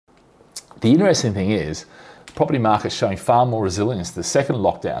The interesting thing is, the property market's showing far more resilience to the second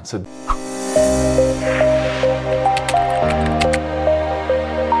lockdown. So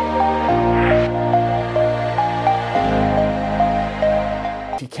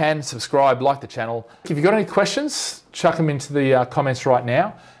if you can, subscribe, like the channel. If you've got any questions, chuck them into the comments right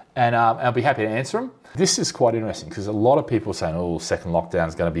now, and I'll be happy to answer them. This is quite interesting because a lot of people are saying, oh, second lockdown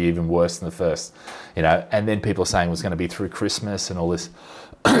is going to be even worse than the first, and then people are saying it was going to be through Christmas and all this.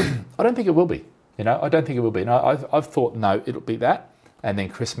 I don't think it will be, I don't think it will be. I've thought, no, it'll be that, and then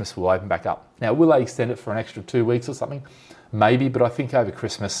Christmas will open back up. Now, will they extend it for an extra 2 weeks or something? Maybe, but I think over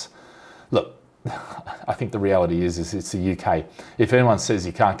Christmas, look, I think the reality is it's the UK. If anyone says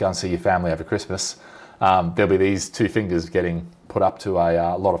you can't go and see your family over Christmas, there'll be these two fingers getting put up to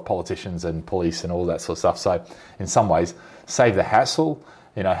a lot of politicians and police and all that sort of stuff. So in some ways, save the hassle,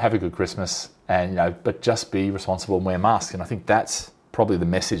 have a good Christmas, and but just be responsible and wear masks. And I think that's probably the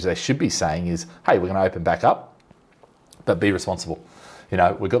message they should be saying is, hey, we're going to open back up, but be responsible.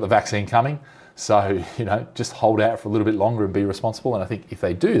 We've got the vaccine coming, so just hold out for a little bit longer and be responsible. And I think if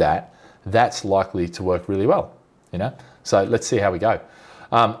they do that, that's likely to work really well. So let's see how we go.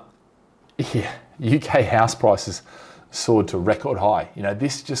 UK house prices soared to record high. They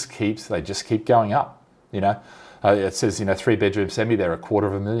just keep going up. It says 3-bedroom semi, they're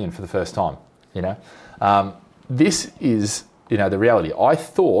 $250,000 for the first time. This is the reality. I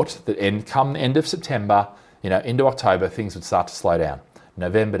thought that come the end of September, into October, things would start to slow down.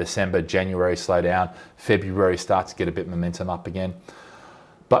 November, December, January slow down. February starts to get a bit of momentum up again.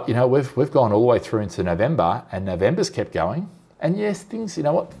 But we've gone all the way through into November, and November's kept going. And yes,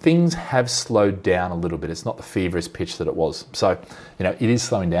 things have slowed down a little bit. It's not the feverish pitch that it was. So, it is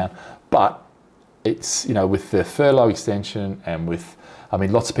slowing down. But it's, with the furlough extension and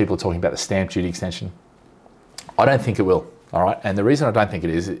lots of people are talking about the stamp duty extension. I don't think it will, all right? And the reason I don't think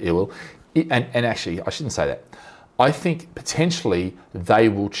it will, and actually, I shouldn't say that. I think potentially they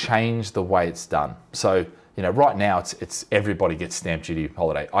will change the way it's done. So, right now it's everybody gets stamp duty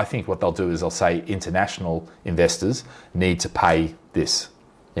holiday. I think what they'll do is they'll say international investors need to pay this,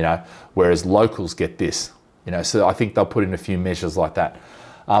 whereas locals get this, So I think they'll put in a few measures like that.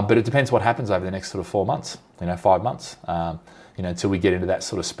 But it depends what happens over the next sort of 4 months, 5 months, until we get into that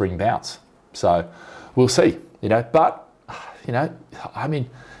sort of spring bounce. So we'll see, But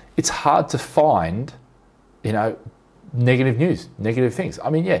it's hard to find, negative news, negative things.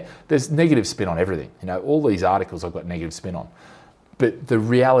 There's negative spin on everything. All these articles I've got negative spin on. But the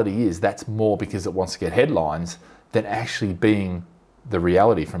reality is that's more because it wants to get headlines than actually being the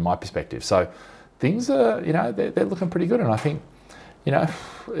reality from my perspective. So things are, they're looking pretty good. And I think,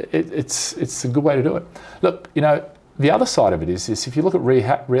 it's a good way to do it. Look, the other side of it is if you look at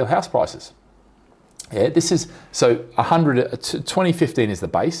real house prices. Yeah, this is, 2015 is the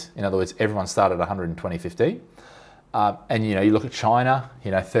base. In other words, everyone started 100 in 2015. And you look at China,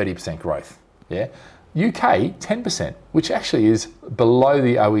 30% growth. Yeah, UK 10%, which actually is below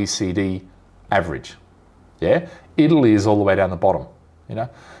the OECD average. Yeah, Italy is all the way down the bottom.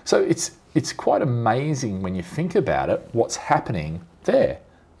 So it's quite amazing when you think about it. What's happening there?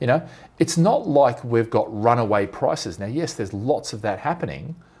 It's not like we've got runaway prices. Now, yes, there's lots of that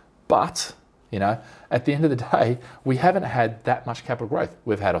happening, but at the end of the day, we haven't had that much capital growth.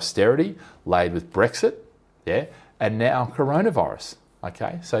 We've had austerity laid with Brexit. Yeah. And now coronavirus,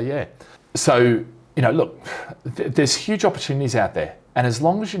 okay? So, yeah. So, look, there's huge opportunities out there. And as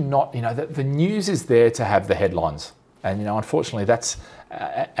long as you're not, the news is there to have the headlines. And, unfortunately, that's,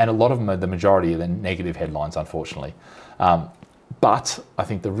 and a lot of them are the majority of the negative headlines, unfortunately. But I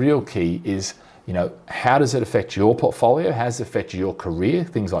think the real key is, how does it affect your portfolio? How does it affect your career?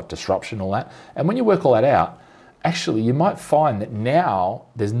 Things like disruption, all that. And when you work all that out, actually, you might find that now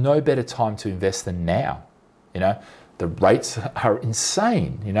there's no better time to invest than now. The rates are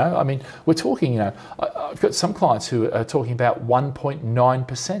insane. We're talking, I've got some clients who are talking about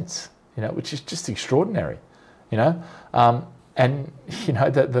 1.9%, which is just extraordinary, and,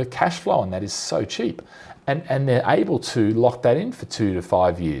 the cash flow on that is so cheap and they're able to lock that in for 2 to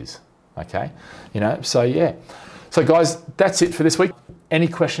 5 years. Okay. So yeah. So guys, that's it for this week. Any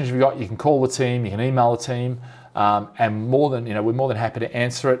questions you've got, you can call the team, you can email the team. And we're more than happy to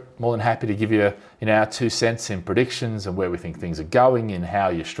answer it, more than happy to give you, our 2 cents in predictions and where we think things are going and how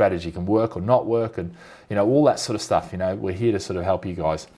your strategy can work or not work and, all that sort of stuff. We're here to sort of help you guys.